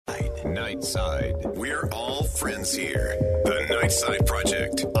Nightside. We're all friends here. The Nightside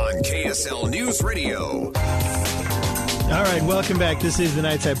Project on KSL News Radio. All right, welcome back. This is the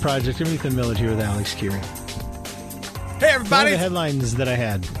Nightside Project. I'm Ethan Millett here with Alex Curie. Hey, everybody. One of the headlines that I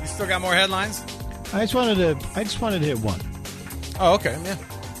had. You still got more headlines? I just wanted to hit one. Oh, okay.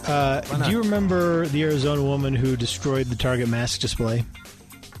 Yeah. Do you remember the Arizona woman who destroyed the Target mask display?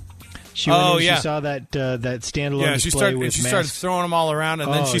 She went in, she saw that standalone display with she masks. started throwing them all around,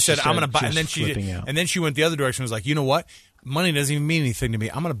 and then she said, "I'm going to buy." And then she went the other direction. Was like, you know what? Money doesn't even mean anything to me.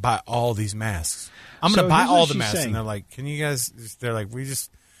 I'm going to buy all these masks. I'm going to buy all the masks. Saying. And they're like, "Can you guys?" They're like,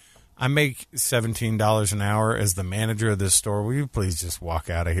 I make $17 an hour as the manager of this store. Will you please just walk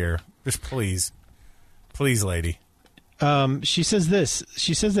out of here? Just please, lady. She says this.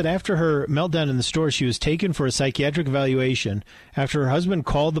 She says that after her meltdown in the store, she was taken for a psychiatric evaluation after her husband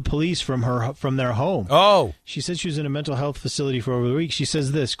called the police from their home. Oh. She said she was in a mental health facility for over a week. She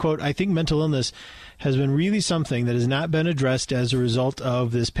says this, quote, "I think mental illness has been really something that has not been addressed as a result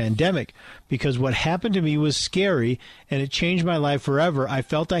of this pandemic because what happened to me was scary and it changed my life forever. I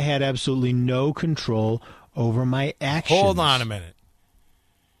felt I had absolutely no control over my actions." Hold on a minute.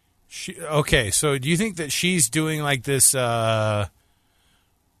 Okay, so do you think that she's doing like this?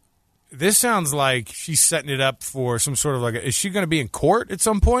 This sounds like she's setting it up for some sort of is she going to be in court at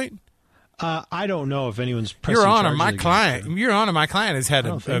some point? I don't know if anyone's pressing Your Honor, my client has had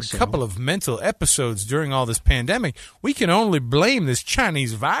a couple of mental episodes during all this pandemic. We can only blame this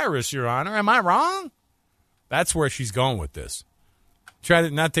Chinese virus, Your Honor. Am I wrong? That's where she's going with this. Try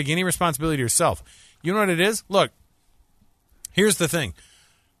to not take any responsibility yourself. You know what it is? Look, here's the thing.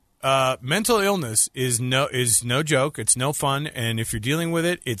 Mental illness is no joke. It's no fun, and if you're dealing with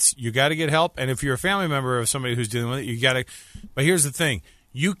it, you got to get help. And if you're a family member of somebody who's dealing with it, you got to. But here's the thing: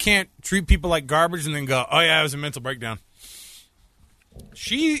 you can't treat people like garbage and then go, "Oh yeah, it was a mental breakdown."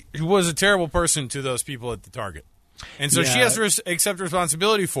 She was a terrible person to those people at the Target, and so she has to accept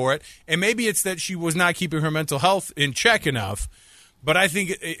responsibility for it. And maybe it's that she was not keeping her mental health in check enough. But I think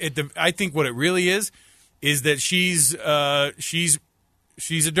what it really is that she's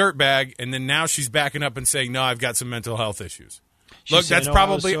a dirtbag, and then now she's backing up and saying, "No, I've got some mental health issues." Look, that's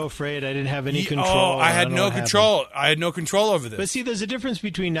probably. I was so afraid I didn't have any control. I had no control. I had no control over this. But see, there's a difference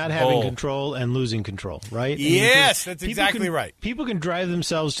between not having control and losing control, right? Yes, that's exactly right. People can drive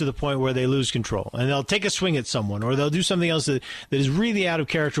themselves to the point where they lose control, and they'll take a swing at someone, or they'll do something else that is really out of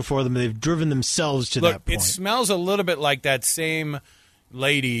character for them, and they've driven themselves to that point. It smells a little bit like that same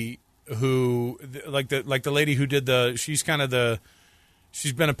lady who, like the lady who did she's kind of the.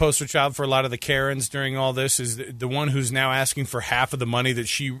 She's been a poster child for a lot of the Karens during all this. Is the one who's now asking for half of the money that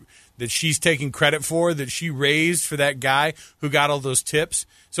she's taking credit for, that she raised for that guy who got all those tips.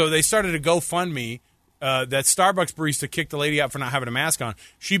 So they started a GoFundMe. That Starbucks barista kicked the lady out for not having a mask on.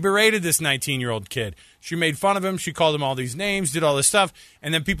 She berated this 19-year-old kid. She made fun of him. She called him all these names, did all this stuff,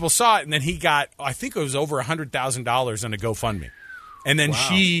 and then people saw it. And then he got, I think it was over $100,000 on a GoFundMe. And then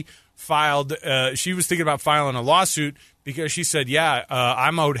she filed. She was thinking about filing a lawsuit. Because she said,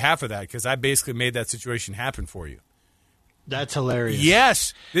 I'm owed half of that because I basically made that situation happen for you. That's hilarious.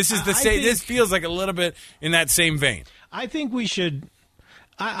 Yes. This is the same. This feels like a little bit in that same vein. I think we should.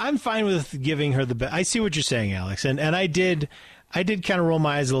 I'm fine with giving her the best. I see what you're saying, Alex. And I did kind of roll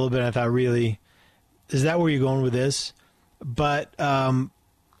my eyes a little bit. I thought, really, is that where you're going with this? But I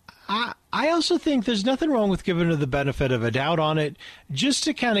also think there's nothing wrong with giving her the benefit of a doubt on it just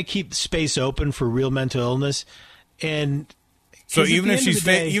to kind of keep space open for real mental illness. And so even if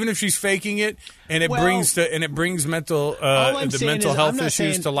she's faking it, and it brings mental health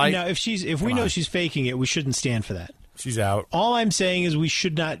issues to light. No, if we know she's faking it, we shouldn't stand for that. She's out. All I'm saying is we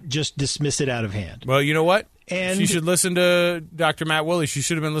should not just dismiss it out of hand. Well, you know what? And she should listen to Dr. Matt Willey. She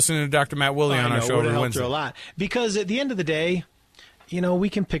should have been listening to Dr. Matt Willey on our show every Wednesday. Her a lot because at the end of the day, we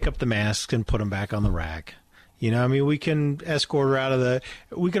can pick up the masks and put them back on the rack. We can escort her out of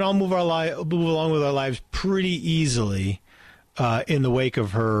we can all move along with our lives pretty easily in the wake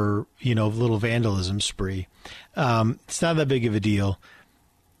of her, little vandalism spree. It's not that big of a deal.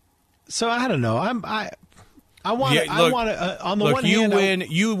 So I don't know. On the one hand,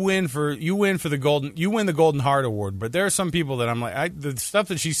 you win for the Golden Heart Award. But there are some people that I'm like, the stuff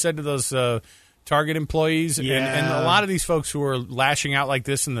that she said to those Target employees and a lot of these folks who are lashing out like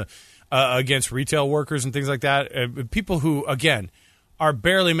this in the. Against retail workers and things like that, people who, again, are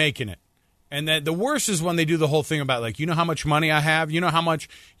barely making it. And that the worst is when they do the whole thing about, how much money I have,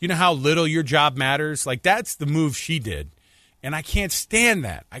 how little your job matters. That's the move she did. And I can't stand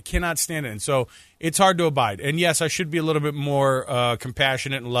that. I cannot stand it. And so it's hard to abide. And, yes, I should be a little bit more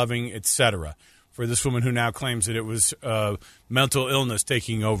compassionate and loving, et cetera, for this woman who now claims that it was mental illness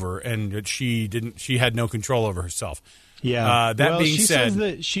taking over and that she had no control over herself. Yeah. Being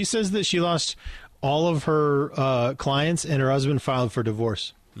said, she says that she lost all of her clients and her husband filed for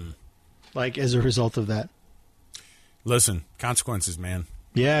divorce. Like as a result of that. Listen, consequences, man.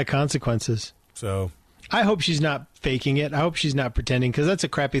 Yeah, consequences. So I hope she's not faking it. I hope she's not pretending, because that's a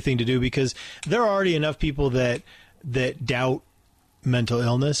crappy thing to do, because there are already enough people that doubt mental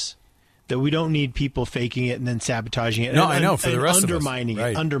illness that we don't need people faking it and then sabotaging it. No, I know, for the rest of us.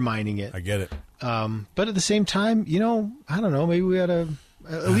 Undermining it. I get it. But at the same time, I don't know, maybe we ought to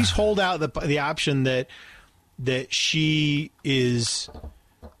at least hold out the option that she is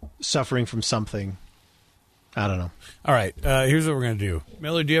suffering from something. I don't know. All right, here's what we're going to do.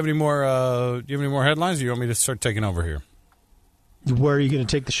 Miller, do you have any more headlines, or do you want me to start taking over here? Where are you going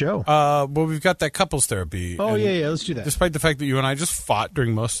to take the show? Well, we've got that couples therapy. Oh, yeah, let's do that. Despite the fact that you and I just fought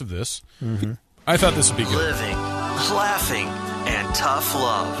during most of this, I thought this would be good. Living, laughing, and tough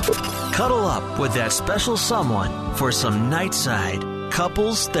love. Cuddle up with that special someone for some nightside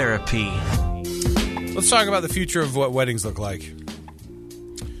couples therapy. Let's talk about the future of what weddings look like.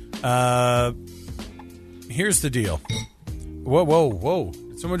 Here's the deal. Whoa.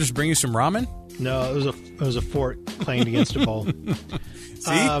 Did someone just bring you some ramen? No, it was a fork clanged against a bowl.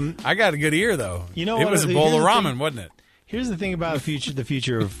 See? I got a good ear, though. You know it what, was a bowl of ramen, thing, wasn't it? Here's the thing about the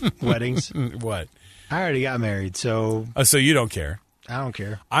future of weddings. What? I already got married, so... So you don't care? I don't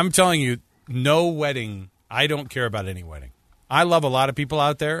care. I'm telling you, no wedding. I don't care about any wedding. I love a lot of people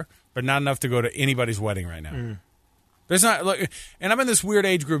out there, but not enough to go to anybody's wedding right now. There's not, and I'm in this weird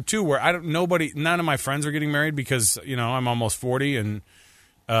age group too, where none of my friends are getting married because I'm almost 40, and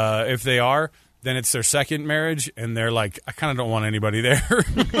if they are, then it's their second marriage, and they're like, I kind of don't want anybody there.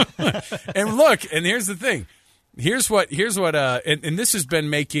 And look, and here's the thing, here's what, and this has been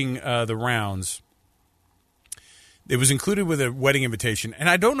making the rounds. It was included with a wedding invitation, and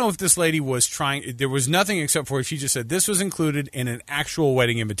I don't know if this lady was trying. There was nothing except for she just said this was included in an actual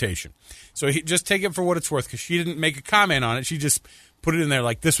wedding invitation. So just take it for what it's worth, because she didn't make a comment on it. She just put it in there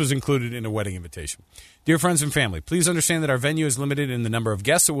like this was included in a wedding invitation. Dear friends and family, please understand that our venue is limited in the number of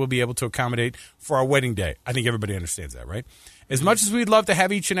guests that we'll be able to accommodate for our wedding day. I think everybody understands that, right? As much as we'd love to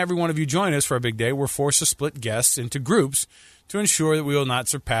have each and every one of you join us for our big day, we're forced to split guests into groups to ensure that we will not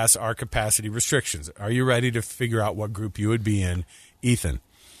surpass our capacity restrictions. Are you ready to figure out what group you would be in, Ethan?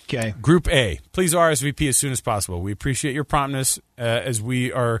 Okay. Group A. Please RSVP as soon as possible. We appreciate your promptness as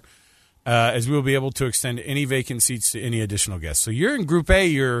we will be able to extend any vacant seats to any additional guests. So you're in Group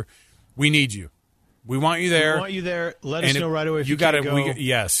A. We need you. We want you there. We want you there. Let us know right away if you can't go.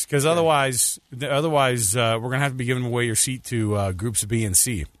 Yes, because otherwise, we're going to have to be giving away your seat to Groups B and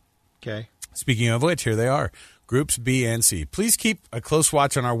C. Okay. Speaking of which, here they are. Groups B and C. Please keep a close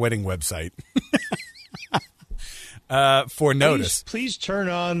watch on our wedding website for notice. Please turn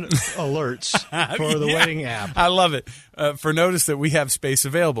on alerts for the wedding app. I love it. For notice that we have space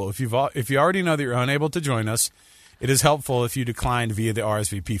available. If you already know that you're unable to join us, it is helpful if you decline via the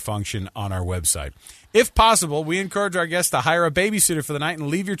RSVP function on our website. If possible, we encourage our guests to hire a babysitter for the night and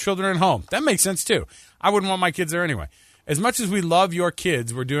leave your children at home. That makes sense, too. I wouldn't want my kids there anyway. As much as we love your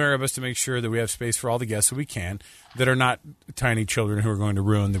kids, we're doing our best to make sure that we have space for all the guests that we can that are not tiny children who are going to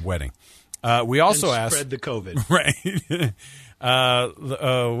ruin the wedding. We also ask... spread the COVID. Right.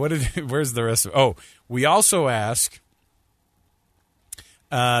 Where's the rest of... Oh, we also ask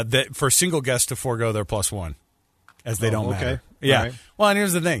that for single guests to forego their +1, as they don't matter. Okay. Yeah. Right. Well, and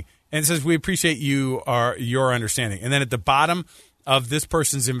here's the thing. And it says, we appreciate your understanding. And then at the bottom of this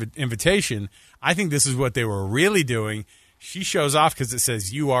person's invitation, I think this is what they were really doing. She shows off because it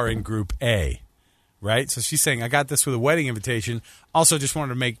says you are in Group A, right? So she's saying, I got this with a wedding invitation. Also, just wanted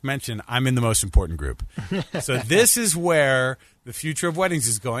to make mention, I'm in the most important group. So this is where the future of weddings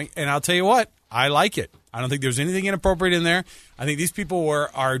is going. And I'll tell you what, I like it. I don't think there's anything inappropriate in there. I think these people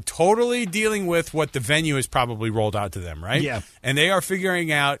are totally dealing with what the venue has probably rolled out to them, right? Yeah. And they are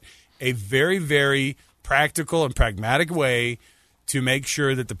figuring out a very, very practical and pragmatic way to make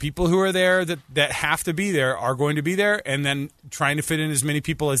sure that the people who are there that have to be there are going to be there, and then trying to fit in as many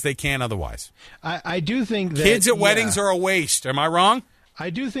people as they can otherwise. I do think that... Kids at weddings are a waste. Am I wrong? I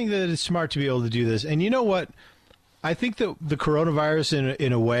do think that it's smart to be able to do this. And you know what? I think that the coronavirus,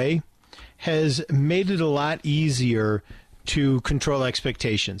 in a way, has made it a lot easier to control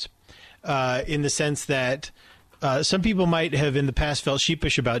expectations in the sense that some people might have in the past felt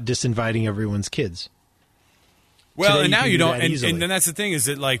sheepish about disinviting everyone's kids. Well, Today and now you don't. and And that's the thing is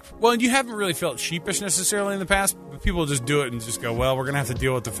that, like, well, you haven't really felt sheepish necessarily in the past, but people just do it and just go, well, we're going to have to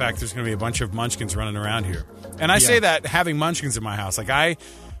deal with the fact there's going to be a bunch of munchkins running around here. And I say that having munchkins in my house. Like,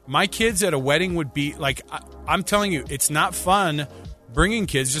 My kids at a wedding would be like, I'm telling you, it's not fun bringing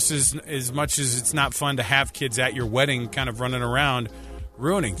kids just as much as it's not fun to have kids at your wedding kind of running around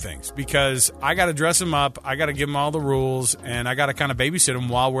ruining things, because I got to dress them up, I got to give them all the rules, and I got to kind of babysit them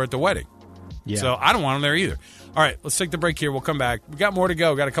while we're at the wedding. Yeah. So I don't want them there either. All right, let's take the break here. We'll come back. We got more to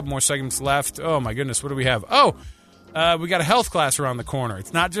go. Got a couple more segments left. Oh, my goodness. What do we have? Oh, we got a health class around the corner.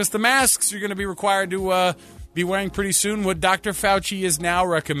 It's not just the masks you're going to be required to be wearing pretty soon. What Dr. Fauci is now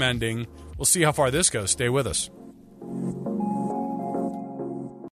recommending. We'll see how far this goes. Stay with us.